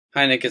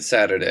Hi Nick, it's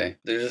Saturday.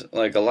 There's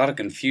like a lot of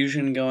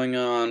confusion going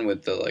on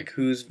with the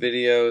whose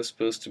video is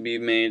supposed to be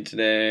made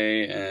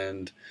today,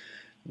 and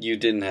you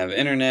didn't have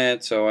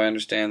internet, so I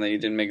understand that you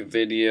didn't make a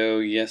video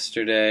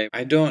yesterday.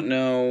 I don't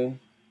know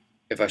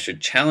if I should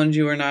challenge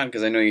you or not,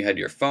 because I know you had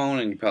your phone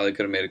and you probably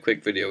could have made a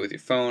quick video with your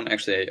phone.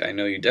 Actually, I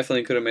know you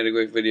definitely could have made a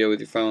quick video with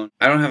your phone.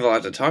 I don't have a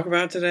lot to talk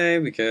about today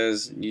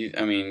because you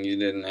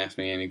didn't ask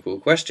me any cool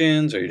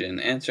questions, or you didn't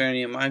answer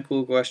any of my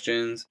cool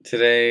questions.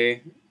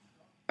 Today,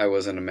 I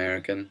was an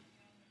American.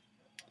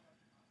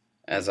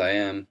 As I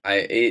am.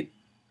 I ate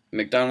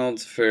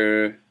McDonald's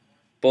for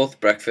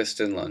both breakfast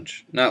and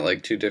lunch. Not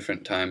like two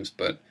different times,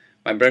 but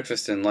my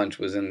breakfast and lunch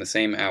was in the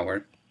same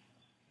hour,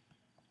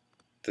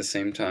 the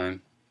same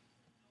time.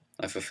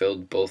 I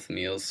fulfilled both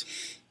meals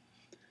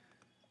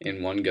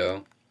in one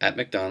go at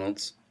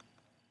McDonald's.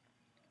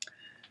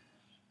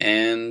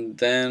 And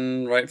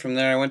then right from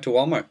there I went to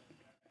Walmart.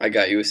 I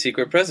got you a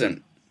secret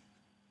present,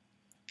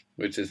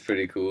 which is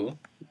pretty cool,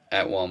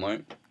 at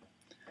Walmart.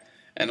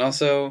 And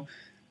also,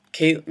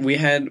 we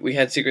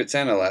had Secret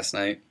Santa last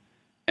night,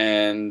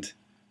 and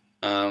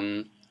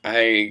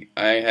I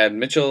had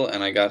Mitchell,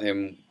 and I got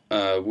him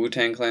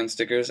Wu-Tang Clan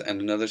stickers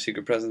and another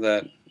secret present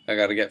that I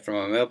got to get from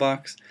my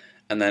mailbox.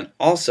 And then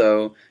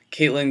also,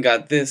 Caitlin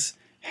got this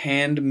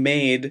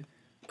handmade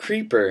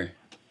creeper.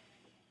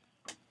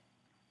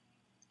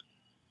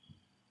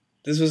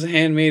 This was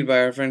handmade by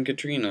our friend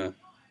Katrina.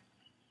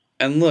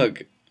 And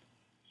look,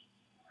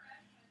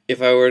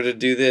 if I were to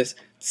do this,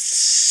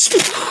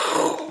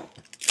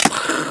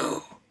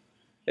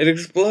 it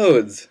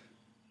explodes.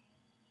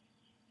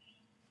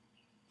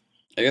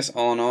 I guess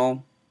all in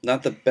all,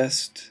 not the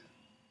best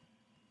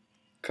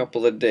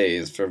couple of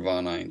days for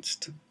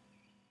VonEinst.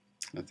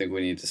 I think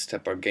we need to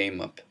step our game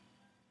up,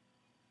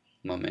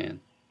 my man.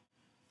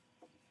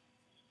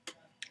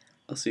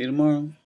 I'll see you tomorrow.